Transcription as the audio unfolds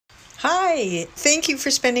Hi, thank you for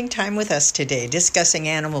spending time with us today discussing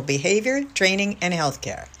animal behavior, training, and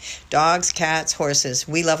healthcare. Dogs, cats, horses,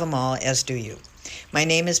 we love them all, as do you. My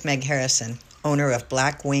name is Meg Harrison, owner of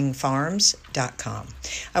BlackWingFarms.com.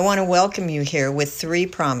 I want to welcome you here with 3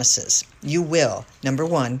 promises. You will, number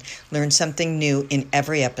 1, learn something new in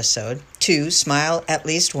every episode. 2, smile at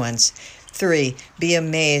least once. 3, be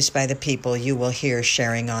amazed by the people you will hear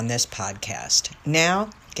sharing on this podcast. Now,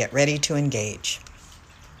 get ready to engage.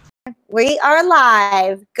 We are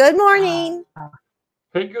live. Good morning.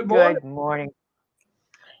 Hey, good morning. Good morning.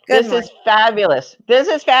 Good This morning. is fabulous. This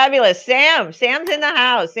is fabulous. Sam's in the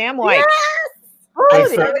house. Sam White. Yes. Oh,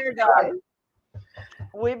 Thanks, there sir. you go.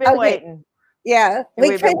 We've been waiting. Yeah, we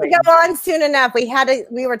We've couldn't been go on soon enough.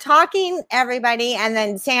 We were talking, everybody, and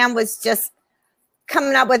then Sam was just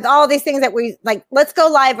coming up with all these things that we like. Let's go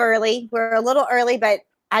live early. We're a little early, but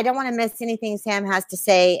I don't want to miss anything Sam has to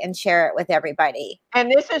say and share it with everybody. And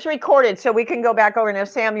this is recorded, so we can go back over. Now,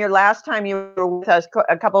 Sam, your last time you were with us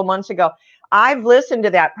a couple of months ago, I've listened to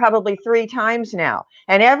that probably 3 times now.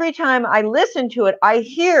 And every time I listen to it, I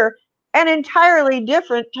hear an entirely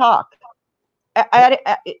different talk. I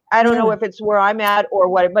don't know if it's where I'm at or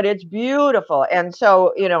what, but it's beautiful. And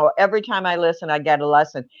so, every time I listen, I get a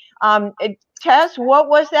lesson. Tess, what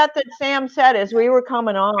was that Sam said as we were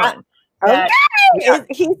coming on? Okay. Yeah.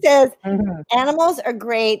 He says animals are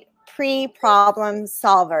great pre-problem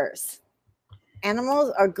solvers.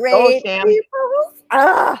 Animals are great. Sam.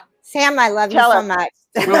 Sam, I love Tell you so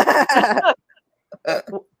her. much.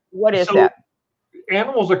 What is So, that?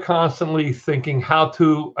 Animals are constantly thinking how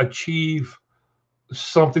to achieve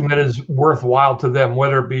something that is worthwhile to them,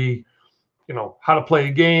 whether it be, how to play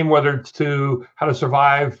a game, whether it's how to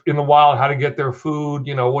survive in the wild, how to get their food,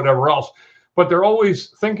 whatever else. But they're always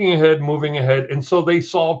thinking ahead, moving ahead. And so they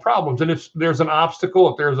solve problems. And if there's an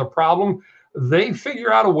obstacle, if there's a problem, they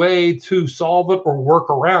figure out a way to solve it or work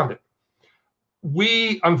around it.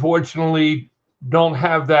 We, unfortunately, don't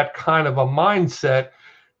have that kind of a mindset.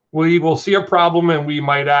 We will see a problem and we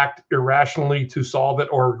might act irrationally to solve it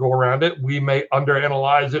or go around it. We may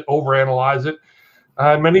underanalyze it, overanalyze it.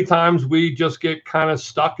 Many times we just get kind of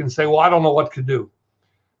stuck and say, well, I don't know what to do.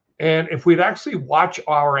 And if we'd actually watch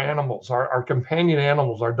our animals, our companion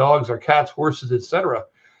animals, our dogs, our cats, horses, etc.,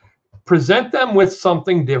 present them with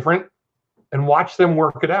something different and watch them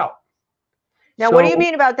work it out. Now, what do you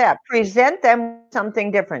mean about that? Present them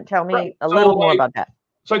something different. Tell me a little more about that.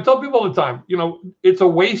 So I tell people all the time, it's a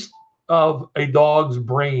waste of a dog's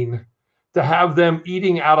brain to have them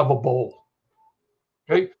eating out of a bowl.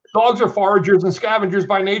 Okay? Dogs are foragers and scavengers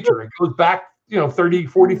by nature. It goes back, 30,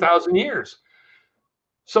 40,000 years.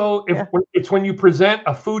 So it's when you present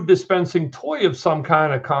a food dispensing toy of some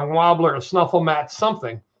kind, a Kong wobbler, a snuffle mat,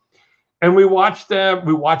 something, and we watch them,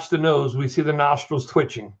 we watch the nose, we see the nostrils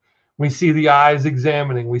twitching, we see the eyes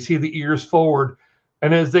examining, we see the ears forward.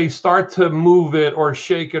 And as they start to move it or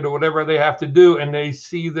shake it or whatever they have to do, and they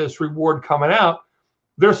see this reward coming out,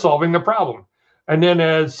 they're solving the problem. And then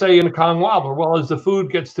as, say, in a Kong wobbler, well, as the food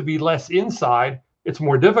gets to be less inside, it's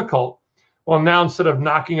more difficult. Well, now instead of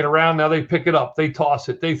knocking it around, now they pick it up, they toss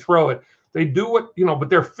it, they throw it, they do what, but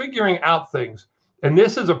they're figuring out things. And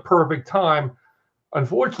this is a perfect time,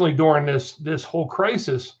 unfortunately, during this whole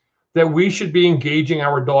crisis, that we should be engaging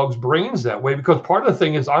our dogs' brains that way, because part of the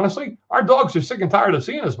thing is, honestly, our dogs are sick and tired of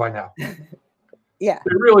seeing us by now. Yeah.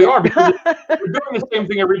 They really are, because we're doing the same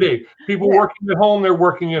thing every day. People working at home, they're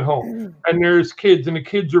working at home. And there's kids, and the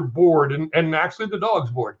kids are bored, and actually the dog's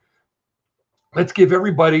bored. Let's give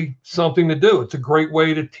everybody something to do. It's a great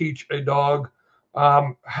way to teach a dog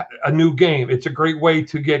a new game. It's a great way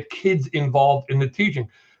to get kids involved in the teaching.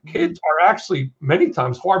 Kids are actually many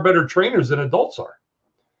times far better trainers than adults are.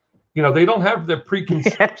 They don't have the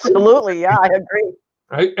preconceived. Absolutely. Yeah, I agree.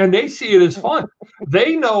 Right. And they see it as fun.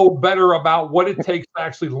 They know better about what it takes to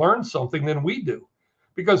actually learn something than we do,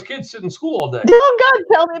 because kids sit in school all day. Oh, God,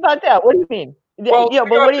 tell me about that. What do you mean? Well, but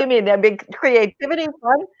what do you mean? That big creativity,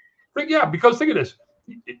 fun? Yeah, because think of this.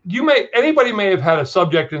 Anybody may have had a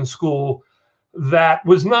subject in school that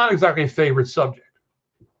was not exactly a favorite subject.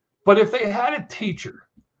 But if they had a teacher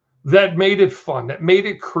that made it fun, that made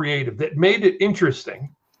it creative, that made it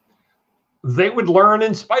interesting, they would learn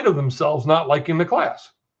in spite of themselves not liking the class.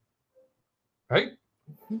 Right?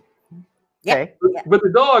 Yeah. But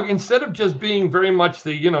the dog, instead of just being very much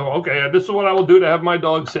the, okay, this is what I will do to have my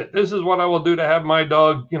dog sit. This is what I will do to have my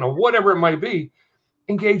dog, whatever it might be,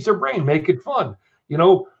 engage their brain, make it fun.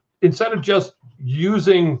 Instead of just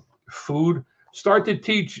using food, start to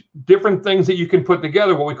teach different things that you can put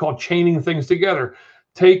together, what we call chaining things together.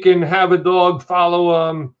 Have a dog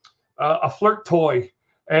follow a flirt toy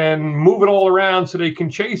and move it all around so they can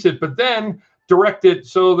chase it, but then direct it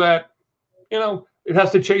so that, you know, it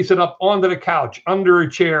has to chase it up onto the couch, under a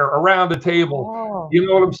chair, around the table. Oh. You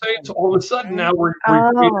know what I'm saying? So all of a sudden now we're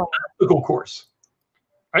creating an obstacle course,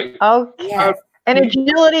 right? Oh, Yes. an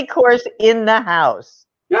agility course in the house.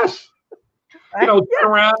 Yes. You know, turn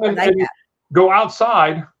around and, I like and go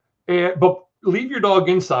outside, but leave your dog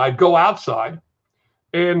inside, go outside.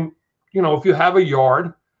 And, you know, if you have a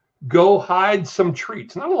yard, go hide some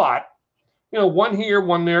treats. Not a lot. You know, one here,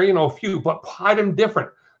 one there, you know, a few, but hide them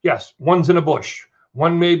different. Yes, one's in a bush.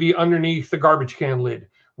 One may be underneath the garbage can lid.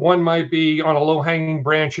 One might be on a low-hanging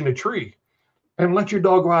branch in a tree. And let your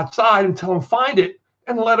dog go outside and tell them find it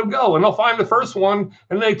and let them go. And they'll find the first one,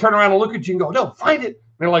 and they turn around and look at you and go, no, find it.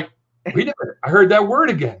 And they're like, wait a minute, I heard that word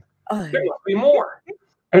again. There must be more.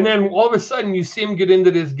 And then all of a sudden you see them get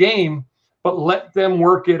into this game, but let them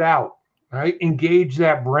work it out, right? Engage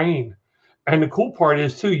that brain. And the cool part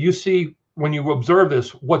is, too, you see when you observe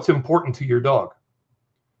this, what's important to your dog.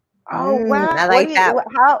 Oh, wow. I like that.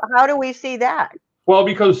 How do we see that? Well,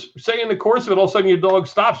 because say in the course of it, all of a sudden your dog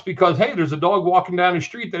stops because, hey, there's a dog walking down the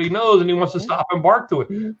street that he knows and he wants to stop and bark to it.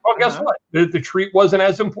 Well, guess what? The treat wasn't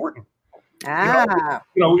as important. Ah.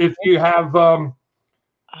 You know, if you have,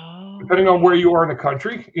 depending on where you are in the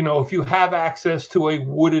country, you know, if you have access to a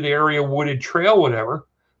wooded area, wooded trail, whatever,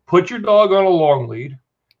 put your dog on a long lead.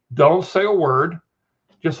 Don't say a word.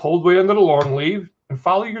 Just hold way under the long lead and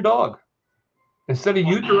follow your dog. Instead of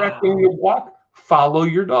you directing the walk, follow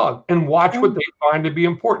your dog and watch what they find to be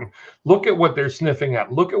important. Look at what they're sniffing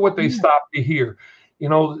at. Look at what they stop to hear. You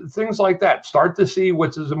know, things like that. Start to see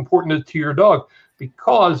what's as important to your dog,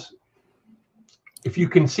 because if you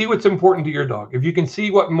can see what's important to your dog, if you can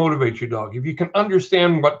see what motivates your dog, if you can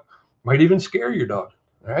understand what might even scare your dog,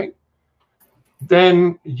 right?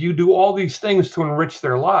 Then you do all these things to enrich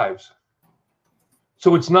their lives.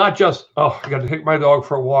 So it's not just, oh, I got to take my dog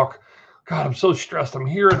for a walk. God, I'm so stressed. I'm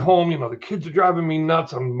here at home. You know, the kids are driving me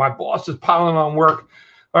nuts. My boss is piling on work.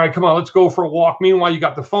 All right, come on, let's go for a walk. Meanwhile, you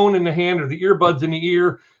got the phone in the hand or the earbuds in the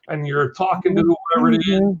ear, and you're talking to whoever it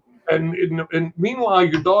is. And meanwhile,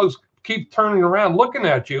 your dogs keep turning around, looking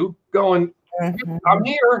at you, going, I'm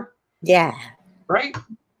here. Yeah. Right?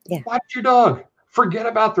 Yeah. Watch your dog. Forget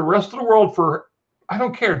about the rest of the world for, I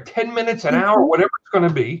don't care, 10 minutes, an hour, whatever it's going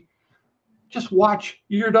to be. Just watch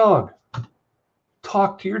your dog.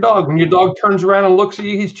 Talk to your dog. When your dog turns around and looks at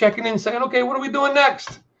you, he's checking in, saying, okay, what are we doing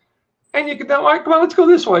next? And you can tell, all right, come on, let's go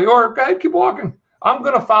this way. Or, okay, keep walking. I'm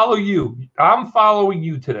going to follow you. I'm following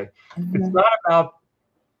you today. It's not about,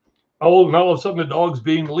 oh, and all of a sudden the dog's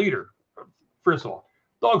being the leader. First of all,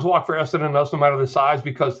 dogs walk faster than us no matter the size,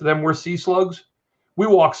 because to them we're sea slugs. We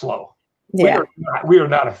walk slow. Yeah. We are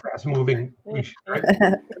not a fast-moving species, right?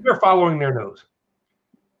 They're following their nose.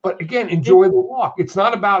 But again, enjoy the walk. It's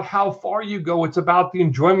not about how far you go. It's about the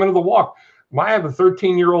enjoyment of the walk. I have a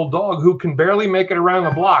 13-year-old dog who can barely make it around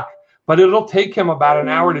the block, but it'll take him about an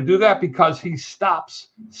hour to do that because he stops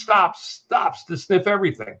to sniff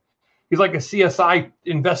everything. He's like a CSI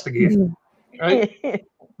investigator, right?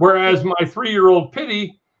 Whereas my 3-year-old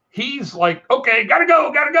Pitty, he's like, okay, gotta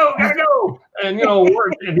go. And, you know,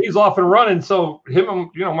 and he's off and running. So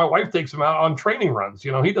my wife takes him out on training runs.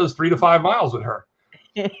 You know, he does 3 to 5 miles with her.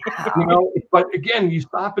 You know, but again, you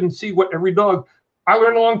stop and see what every dog. I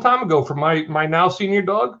learned a long time ago from my now senior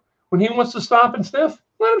dog, when he wants to stop and sniff,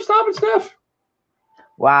 let him stop and sniff.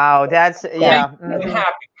 Wow, that's yeah. Make him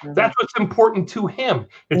happy. That's what's important to him.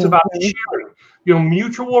 It's about sharing, you know,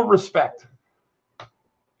 mutual respect.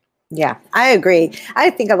 Yeah, I agree. I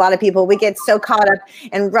think a lot of people, we get so caught up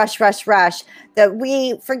in rush that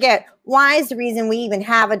we forget why is the reason we even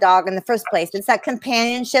have a dog in the first place. It's that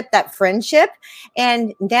companionship, that friendship.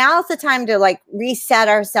 And now's the time to like reset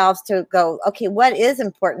ourselves to go, okay, what is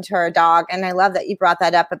important to our dog? And I love that you brought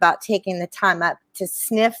that up about taking the time up to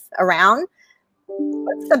sniff around.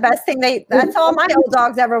 What's the best thing that's all my old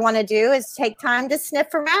dogs ever want to do is take time to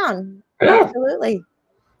sniff around. Yeah. Absolutely.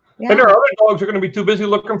 Yeah. And there are other dogs who are going to be too busy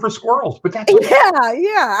looking for squirrels, but that's okay.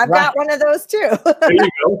 Yeah. I've got one of those too. There you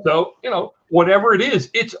go. So, you know, whatever it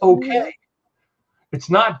is, it's okay.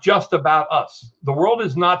 It's not just about us. The world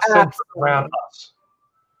is not centered around us.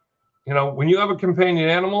 You know, when you have a companion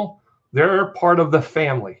animal, they're part of the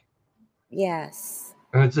family. Yes.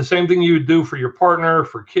 And it's the same thing you would do for your partner,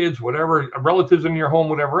 for kids, whatever, relatives in your home,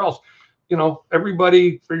 whatever else. You know,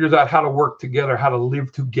 everybody figures out how to work together, how to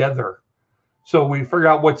live together. So we figure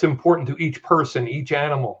out what's important to each person, each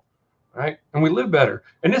animal, right? And we live better.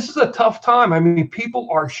 And this is a tough time. I mean, people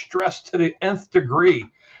are stressed to the nth degree,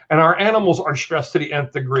 and our animals are stressed to the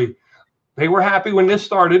nth degree. They were happy when this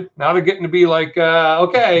started. Now they're getting to be like,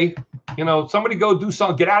 okay, You know, somebody go do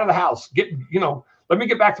something, get out of the house, let me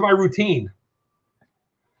get back to my routine.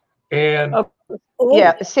 And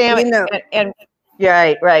yeah, Sam, you know. and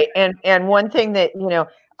yeah, right. And one thing that,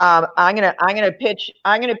 I'm gonna pitch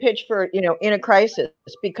for, in a crisis,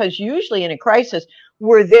 because usually in a crisis,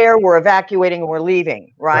 we're evacuating and we're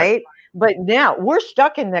leaving, right? But now we're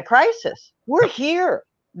stuck in the crisis. We're here.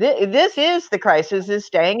 This is the crisis, is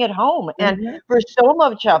staying at home. And for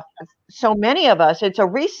so many of us, it's a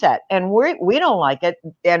reset, and we don't like it,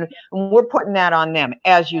 and we're putting that on them,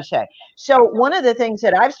 as you say. So one of the things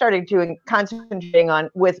that I've started doing, concentrating on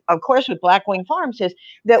with Blackwing Farms, is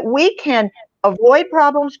that we can avoid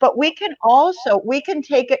problems, but we can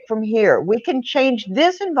take it from here. We can change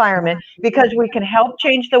this environment because we can help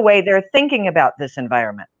change the way they're thinking about this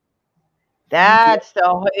environment. That's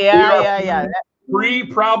yeah. Free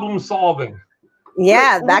problem solving.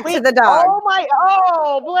 Yeah, back to the dog.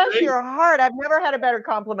 Oh, bless your heart. I've never had a better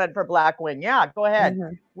compliment for Blackwing. Yeah, go ahead.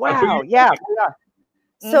 Wow. Yeah.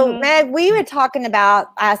 So Meg, we were talking about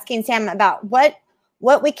asking Sam about what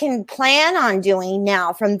we can plan on doing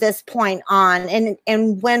now from this point on,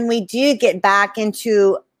 and when we do get back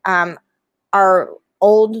into our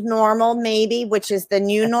old normal, maybe, which is the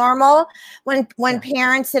new normal, when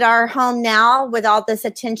parents that are home now with all this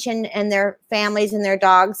attention and their families and their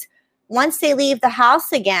dogs, once they leave the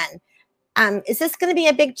house again, is this going to be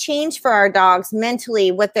a big change for our dogs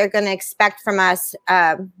mentally, what they're going to expect from us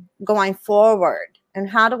going forward? And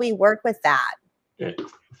how do we work with that?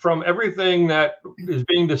 From everything that is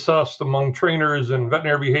being discussed among trainers and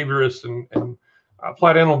veterinary behaviorists and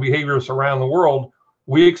applied animal behaviorists around the world,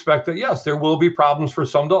 we expect that, yes, there will be problems for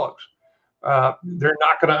some dogs. They're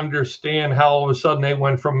not going to understand how all of a sudden they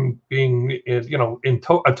went from being, a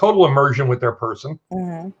total immersion with their person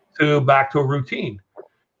to back to a routine.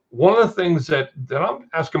 One of the things that I'm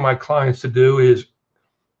asking my clients to do is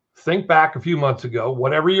think back a few months ago,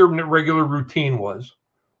 whatever your regular routine was,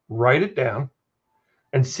 write it down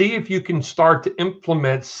and see if you can start to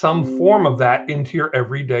implement some form of that into your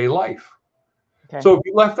everyday life. Okay. So if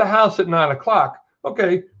you left the house at 9 o'clock,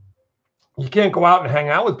 okay, you can't go out and hang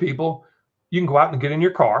out with people. You can go out and get in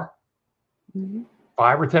your car,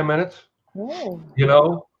 5 or 10 minutes,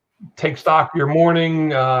 take stock of your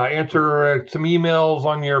morning, answer some emails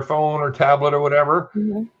on your phone or tablet or whatever,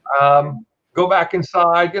 go back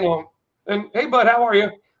inside, and hey, bud, how are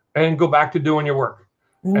you? And go back to doing your work.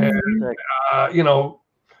 And,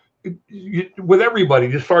 with everybody,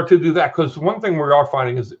 just start to do that. Because one thing we are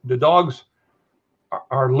finding is the dogs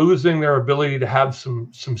are losing their ability to have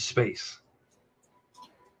some space,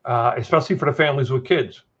 especially for the families with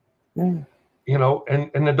kids. And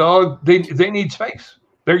the dog, they need space.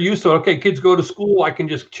 They're used to, okay, kids go to school, I can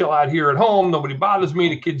just chill out here at home, nobody bothers me,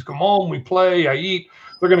 the kids come home, we play, I eat,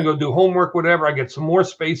 they're going to go do homework, whatever, I get some more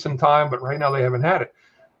space and time, but right now they haven't had it.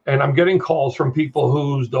 And I'm getting calls from people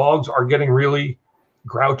whose dogs are getting really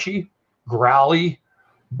grouchy, growly,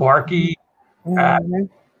 barky at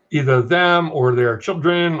either them or their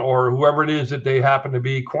children or whoever it is that they happen to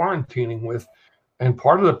be quarantining with. And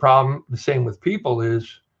part of the problem, the same with people,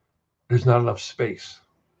 is there's not enough space.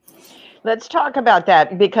 Let's talk about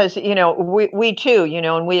that, because, we too,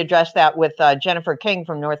 and we addressed that with Jennifer King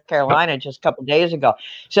from North Carolina just a couple of days ago.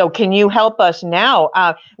 So can you help us now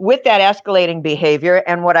with that escalating behavior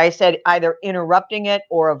and what I said, either interrupting it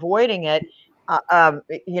or avoiding it?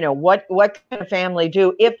 What can a family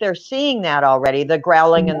do if they're seeing that already, the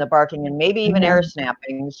growling and the barking and maybe even air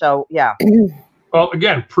snapping? So, yeah. Well,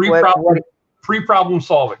 again, pre-problem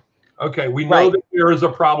solving. Okay, we know that there is a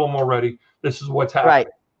problem already. This is what's happening.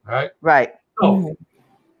 Right. So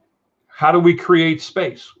how do we create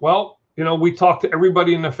space? Well, we talk to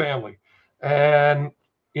everybody in the family, and,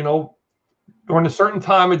 during a certain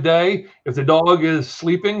time of day, if the dog is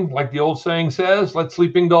sleeping, like the old saying says, let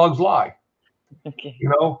sleeping dogs lie. Okay.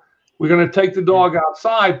 We're going to take the dog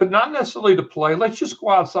outside, but not necessarily to play. Let's just go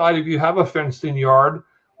outside if you have a fenced in yard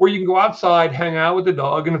where you can go outside, hang out with the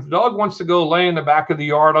dog. And if the dog wants to go lay in the back of the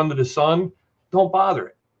yard under the sun, don't bother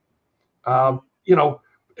it. The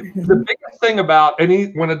biggest thing about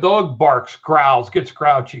when a dog barks, growls, gets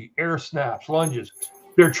grouchy, air snaps, lunges,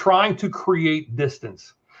 they're trying to create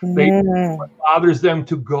distance. What bothers them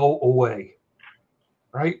to go away,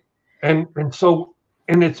 right? And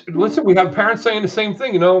listen, we have parents saying the same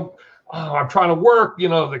thing. Oh, I'm trying to work.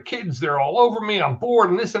 The kids, they're all over me. I'm bored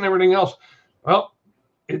and this and everything else. Well,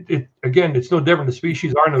 again, it's no different. The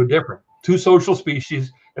species are no different. Two social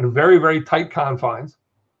species in very, very tight confines,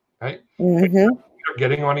 right? Are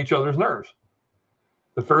getting on each other's nerves.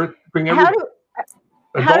 The first thing. Go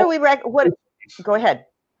ahead.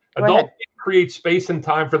 Adults create space and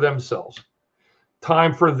time for themselves.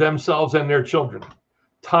 time for themselves and their children,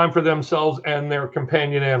 time for themselves and their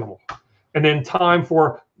companion animal, and then time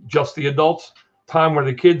for just the adults, time where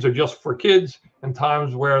the kids are just for kids, and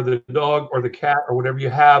times where the dog or the cat or whatever you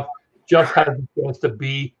have just has a chance to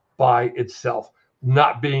be by itself,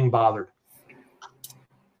 not being bothered.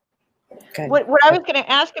 Good. What I was going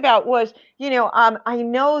to ask about was, I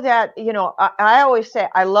know that, I always say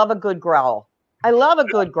I love a good growl. I love a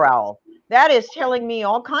good growl. That is telling me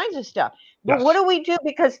all kinds of stuff. But Yes. what do we do?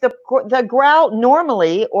 Because the growl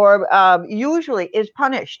normally or usually is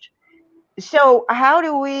punished. So how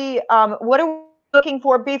do we, what are we looking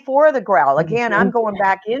for before the growl? Again, I'm going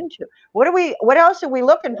back into, what else are we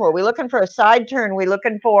looking for? Are we looking for a side turn? Are we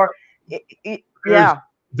looking for,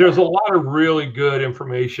 There's a lot of really good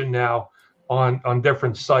information now on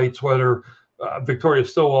different sites, whether Victoria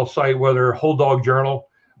Stilwell's site, whether Whole Dog Journal,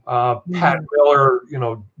 Pat Miller,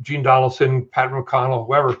 Gene Donaldson, Pat McConnell,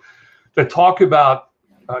 whoever, that talk about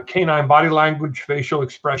canine body language, facial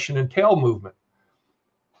expression, and tail movement.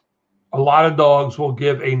 A lot of dogs will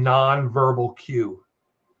give a nonverbal cue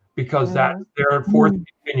because that's their fourth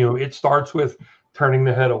continuum. It starts with turning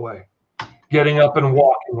the head away, getting up and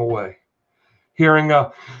walking away, hearing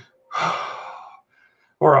a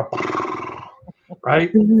or a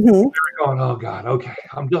right. They're going, oh God, okay.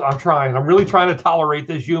 I'm trying. I'm really trying to tolerate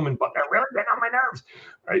this human, but they're really getting on my nerves,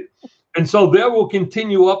 right? And so they will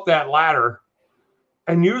continue up that ladder.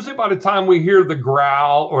 And usually by the time we hear the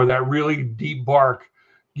growl or that really deep bark,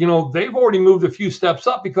 they've already moved a few steps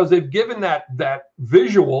up because they've given that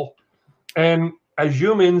visual. And as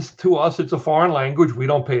humans, to us, it's a foreign language. We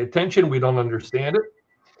don't pay attention. We don't understand it.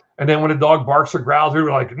 And then when a dog barks or growls,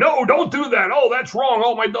 we're like, no, don't do that. Oh, that's wrong.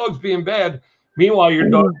 Oh, my dog's being bad. Meanwhile, your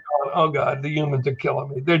dog's going, oh God, the humans are killing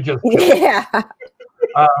me. They're just killing me.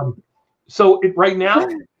 So right now,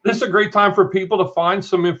 this is a great time for people to find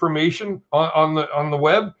some information on the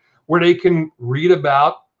web where they can read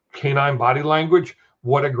about canine body language,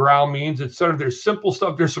 what a growl means, etc. There's simple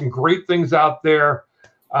stuff. There's some great things out there.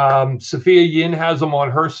 Sophia Yin has them on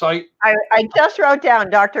her site. I just wrote down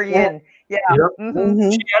Dr. Yin. Yeah.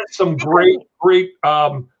 Yep. She has some great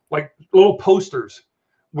like little posters.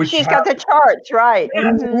 Which she's got the charts, right?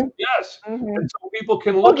 Yes. Yes. And so people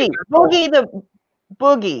can look at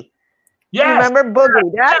Boogie. Yes. Remember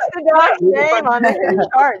Boogie? That's the dog's name on the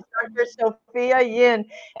charts, Dr. Sophia Yin.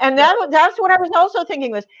 And that's what I was also thinking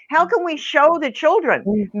was, how can we show the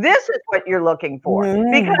children this is what you're looking for?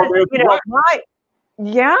 Because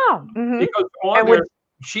because on there,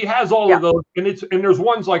 she has all of those, and there's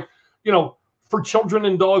ones like, for children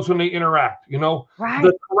and dogs when they interact,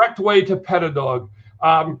 the correct way to pet a dog,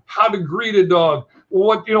 how to greet a dog.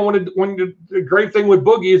 What when the great thing with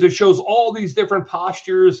Boogie is it shows all these different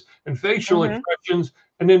postures and facial expressions,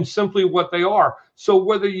 and then simply what they are. So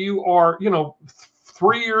whether you are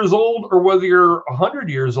 3 years old or whether you're 100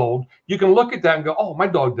 years old, you can look at that and go, oh, my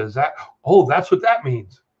dog does that. Oh, that's what that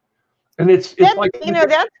means. And it's like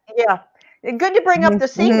that's good to bring up the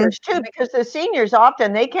seniors too, because the seniors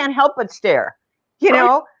often they can't help but stare.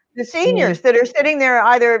 The seniors that are sitting there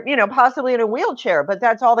either, possibly in a wheelchair, but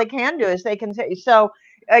that's all they can do is they can say. So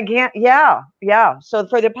again, So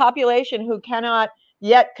for the population who cannot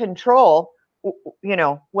yet control,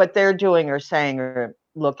 what they're doing or saying or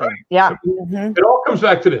looking. Right. Yeah. It all comes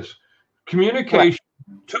back to this. Communication,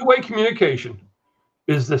 two-way communication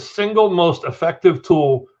is the single most effective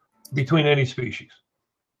tool between any species.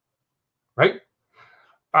 Right?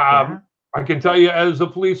 I can tell you as a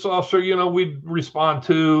police officer, we respond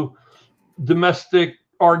to domestic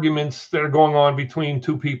arguments that are going on between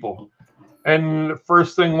two people. And the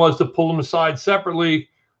first thing was to pull them aside separately,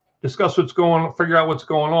 discuss what's going on, figure out what's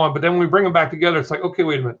going on. But then when we bring them back together, it's like, okay,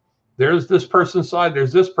 wait a minute. There's this person's side.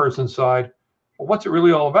 There's this person's side. Well, what's it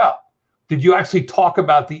really all about? Did you actually talk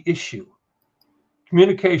about the issue?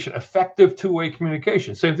 Communication, effective two-way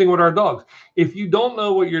communication. Same thing with our dogs. If you don't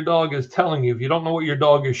know what your dog is telling you, if you don't know what your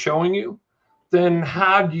dog is showing you, then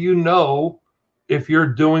how do you know if you're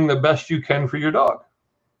doing the best you can for your dog?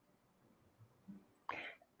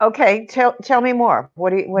 Okay, tell me more.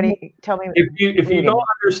 What do you tell me? If you don't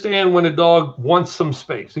understand when a dog wants some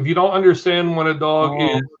space, if you don't understand when a dog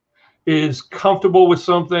is comfortable with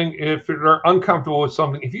something, if they're uncomfortable with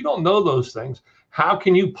something, if you don't know those things, how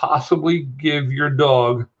can you possibly give your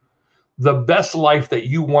dog the best life that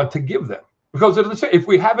you want to give them? Because if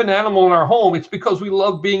we have an animal in our home, it's because we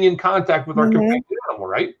love being in contact with our companion animal,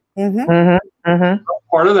 right? So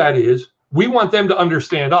part of that is we want them to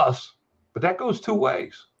understand us, but that goes two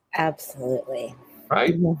ways. Absolutely.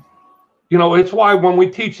 Right? It's why when we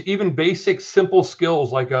teach even basic, simple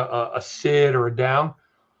skills like a sit or a down,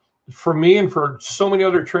 for me and for so many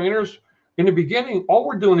other trainers, in the beginning, all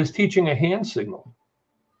we're doing is teaching a hand signal,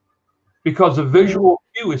 because a visual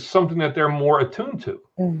cue is something that they're more attuned to.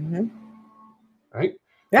 Right?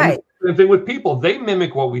 Right. The thing with people, they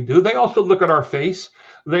mimic what we do. They also look at our face.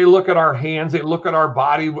 They look at our hands. They look at our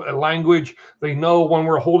body language. They know when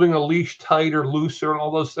we're holding a leash tight or looser and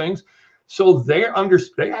all those things. So they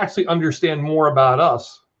actually understand more about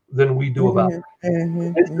us than we do about them.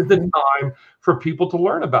 This is the time for people to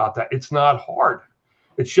learn about that. It's not hard.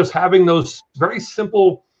 It's just having those very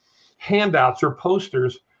simple handouts or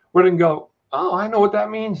posters where they can go, oh, I know what that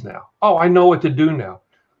means now. Oh, I know what to do now.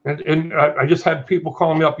 And I just had people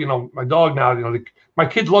calling me up, my dog now, my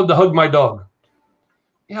kids love to hug my dog.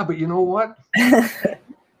 Yeah, but you know what?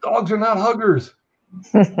 Dogs are not huggers.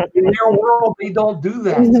 In their world, they don't do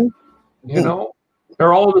that.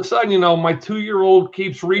 They're all of a sudden, my 2-year-old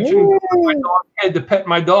keeps reaching for my dog's head to pet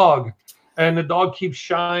my dog, and the dog keeps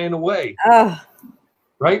shying away.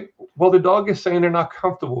 Right? Well, the dog is saying they're not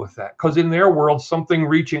comfortable with that, because in their world, something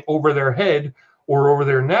reaching over their head or over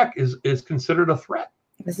their neck is considered a threat.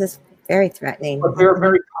 This is very threatening. But they're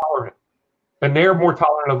very tolerant, and they're more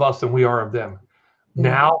tolerant of us than we are of them.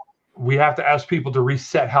 Now we have to ask people to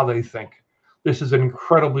reset how they think. This is an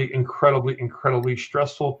incredibly, incredibly, incredibly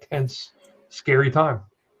stressful, tense, scary time.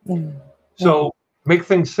 So make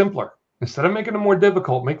things simpler. Instead of making them more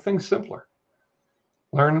difficult, make things simpler.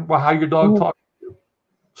 Learn how your dog talks to you.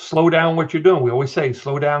 Slow down what you're doing. We always say,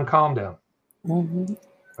 slow down, calm down.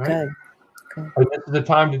 Right? Good. And this is the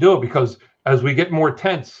time to do it, because as we get more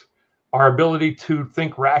tense, our ability to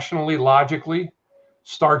think rationally, logically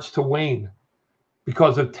starts to wane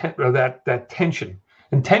because of that tension.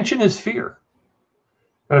 And tension is fear.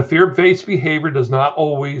 And a fear-based behavior does not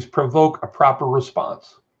always provoke a proper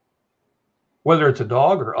response, whether it's a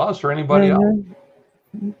dog or us or anybody else.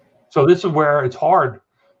 So this is where it's hard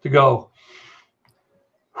to go,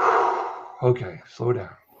 okay, slow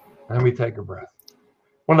down. Let me take a breath.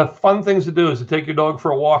 One of the fun things to do is to take your dog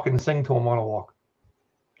for a walk and sing to him on a walk.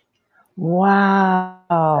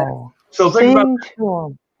 Wow. So think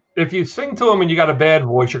about it. If you sing to him and you got a bad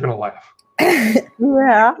voice, you're going to laugh.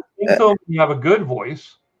 Yeah. Sing to him and you have a good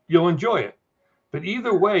voice, you'll enjoy it. But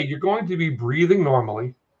either way, you're going to be breathing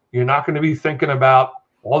normally. You're not going to be thinking about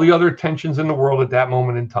all the other tensions in the world at that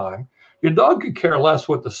moment in time. Your dog could care less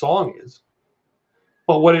what the song is.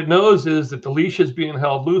 But what it knows is that the leash is being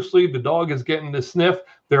held loosely. The dog is getting the sniff.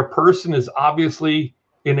 Their person is obviously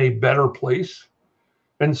in a better place.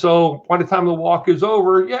 And so by the time the walk is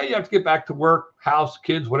over, yeah, you have to get back to work, house,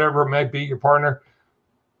 kids, whatever it might be, your partner.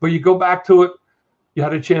 But you go back to it, you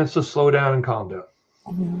had a chance to slow down and calm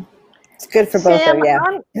down. It's good for both Sam, of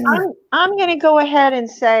you. I'm going to go ahead and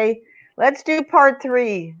say, let's do part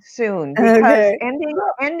 3 soon, because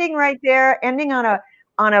ending right there, ending on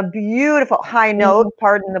a beautiful high note,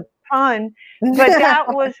 pardon the pun, but that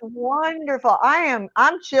was wonderful. I'm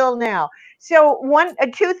chill now. So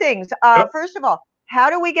two things. First of all, how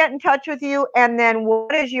do we get in touch with you? And then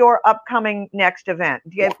what is your upcoming next event?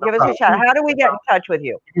 Give us a shout. How do we get in touch with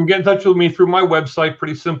you? You can get in touch with me through my website.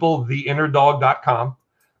 Pretty simple, theinnerdog.com.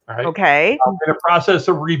 All right. Okay. I'm in the process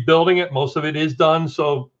of rebuilding it. Most of it is done,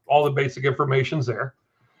 so all the basic information's there.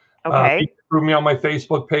 Okay. You can prove me on my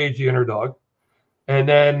Facebook page, The Inner Dog. And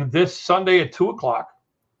then this Sunday at 2:00.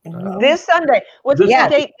 This Sunday. What's the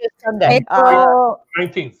date this Sunday? April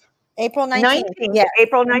 19th. April 19th. Yeah,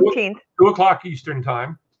 April 19th. 2:00 Eastern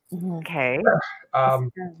time. Okay.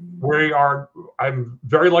 I'm very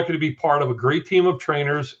lucky to be part of a great team of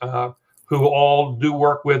trainers who all do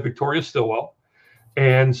work with Victoria Stilwell.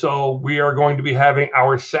 And so we are going to be having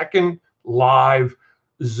our second live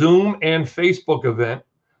Zoom and Facebook event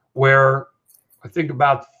where I think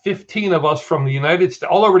about 15 of us from the United States,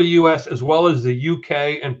 all over the US, as well as the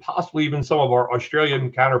UK, and possibly even some of our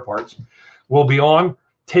Australian counterparts, will be on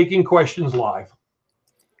taking questions live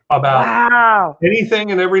about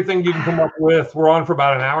anything and everything you can come up with. We're on for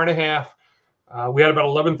about an hour and a half. We had about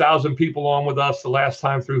 11,000 people on with us the last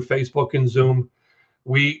time through Facebook and Zoom.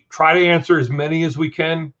 We try to answer as many as we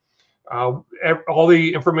can. All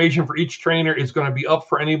the information for each trainer is going to be up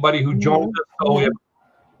for anybody who joins us. So if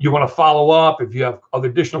you want to follow up, if you have other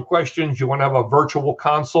additional questions, you want to have a virtual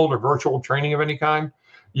consult or virtual training of any kind,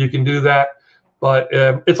 you can do that. But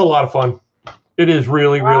it's a lot of fun. It is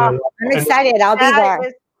really, really. I'm excited. I'll be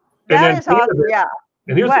there. That is awesome. Yeah.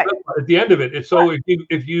 And here's the best part, at the end of it. It's so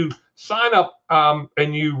if you sign up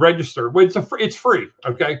and you register, well, it's free,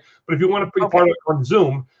 okay? But if you want to be part of it on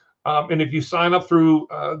Zoom, and if you sign up through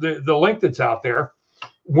the link that's out there,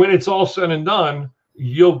 when it's all said and done,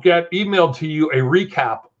 you'll get emailed to you a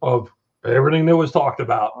recap of everything that was talked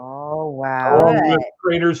about. Oh, wow. All the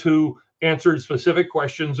trainers who answered specific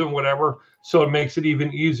questions and whatever. So it makes it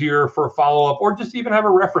even easier for a follow-up, or just even have a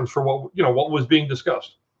reference for what was being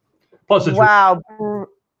discussed. Plus, it's Wow.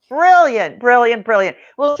 Brilliant, brilliant, brilliant.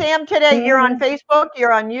 Well, Sam, today you're on Facebook,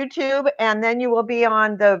 you're on YouTube, and then you will be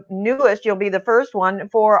on the newest, you'll be the first one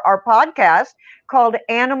for our podcast called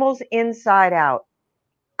Animals Inside Out.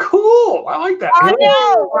 cool. I like that. I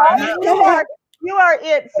know, right? You are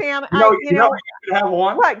it, Sam. You should have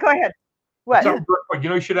one. What? Go ahead. What?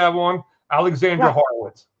 You should have one. Alexandra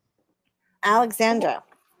Horowitz. Alexandra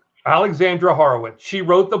Horowitz. She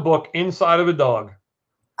wrote the book Inside of a Dog.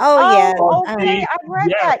 Oh, yeah. Okay, I've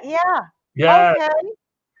read that. Yeah. Yeah. Okay.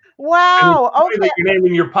 Wow. Okay. That you're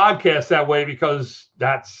naming your podcast that way because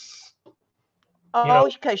that's.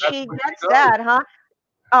 Because she gets that, huh?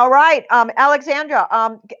 All right, Alexandra.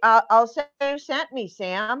 I'll say you sent me,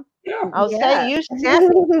 Sam. Yeah. I'll say you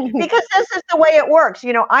sent me because this is the way it works.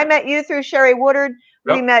 I met you through Sherry Woodard.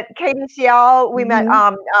 Yep. We met Katie Cial. We met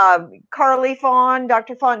Carly Fawn,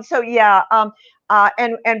 Dr. Fawn. So yeah.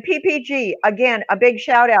 And PPG, again, a big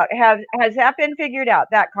shout out. Has that been figured out?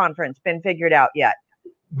 That conference been figured out yet?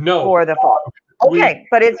 No. For the fall. Okay,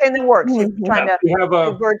 but it's in the works. You're trying to have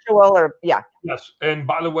a virtual or Yes, and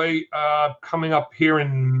by the way, coming up here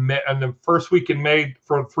in the first week in May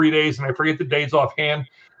for 3 days, and I forget the days offhand.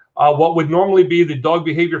 What would normally be the Dog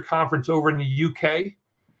Behavior Conference over in the UK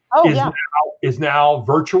is now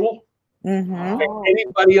virtual.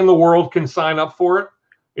 Anybody in the world can sign up for it.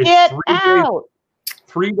 It's Get out.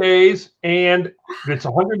 3 days, and it's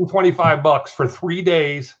 $125 for 3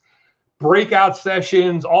 days, breakout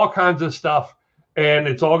sessions, all kinds of stuff, and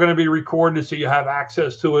it's all going to be recorded, so you have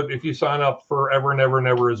access to it if you sign up forever and ever and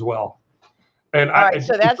ever as well. And all right,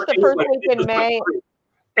 so that's the first week in May.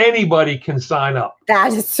 Anybody can sign up.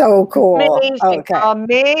 That is so cool. Amazing,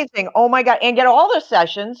 amazing. Oh my God, and get all the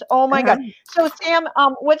sessions. Oh my God. So Sam,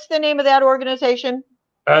 what's the name of that organization?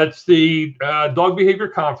 It's the Dog Behavior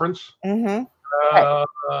Conference. That's all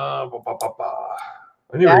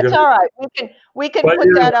right. We can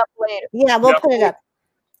put that up later. Yeah, we'll put it up.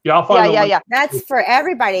 Yeah, I'll find That's for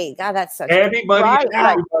everybody. God, that's so everybody who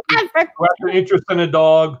has an interest in a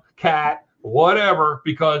dog, cat, whatever,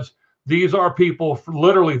 because these are people.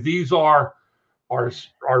 Literally, these are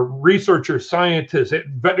researchers, scientists,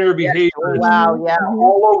 veterinary behaviorists,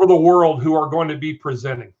 all over the world who are going to be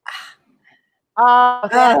presenting. Oh,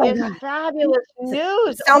 that is fabulous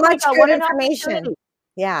news. So much good information.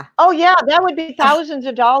 Yeah. Oh, yeah. That would be thousands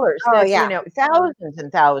of dollars. Thousands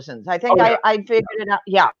and thousands. I think I figured it out.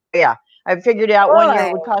 Yeah. I figured out 1 year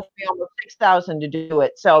it would cost me almost $6,000 to do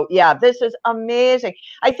it. So yeah, this is amazing.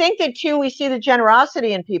 I think that too, we see the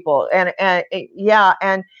generosity in people and the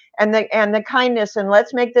kindness, and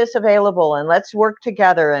let's make this available and let's work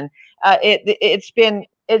together. And it's been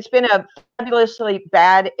a fabulously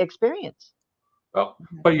bad experience. Oh,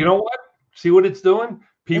 but you know what? See what it's doing?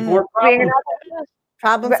 People are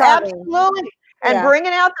problem solving. Absolutely. And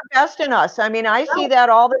bringing out the best in us. I mean, I see that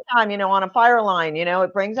all the time, on a fire line,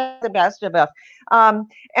 it brings out the best of us.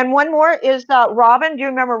 And one more is Robin. Do you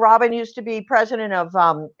remember Robin used to be president of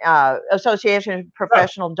Association of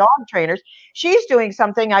Professional Dog Trainers? She's doing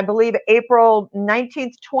something, I believe, April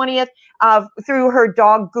 19th, 20th, through her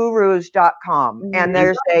doggurus.com. And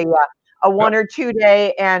there's a 1 or 2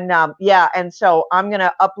 day. And and so I'm going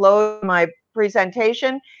to upload my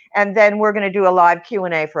presentation, and then we're going to do a live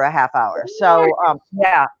Q&A for a half hour. So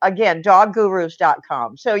again,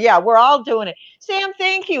 doggurus.com. So we're all doing it. Sam,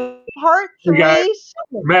 thank you. Part 3.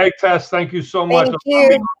 Meg, Tess, thank you so much. Thank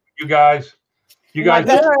you. You guys.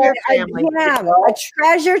 A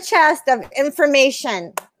treasure chest of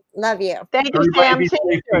information. Love you. Thank you, Sam. Be safe,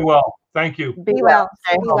 be well. Thank you. Be well.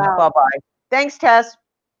 Stay home. Bye-bye. Thanks, Tess.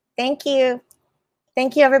 Thank you.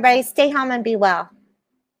 Thank you, everybody. Stay home and be well.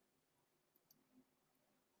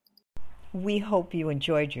 We hope you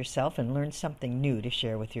enjoyed yourself and learned something new to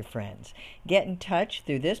share with your friends. Get in touch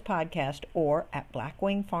through this podcast or at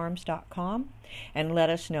blackwingfarms.com and let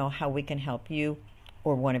us know how we can help you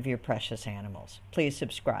or one of your precious animals. Please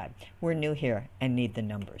subscribe. We're new here and need the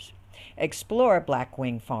numbers. Explore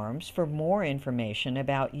Blackwing Farms for more information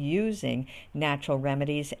about using natural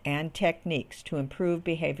remedies and techniques to improve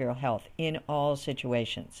behavioral health in all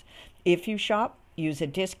situations. If you shop, use a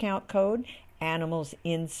discount code Animals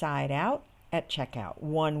Inside Out at checkout.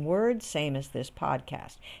 One word, same as this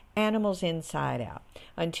podcast. Animals Inside Out.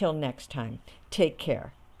 Until next time, take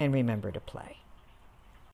care and remember to play.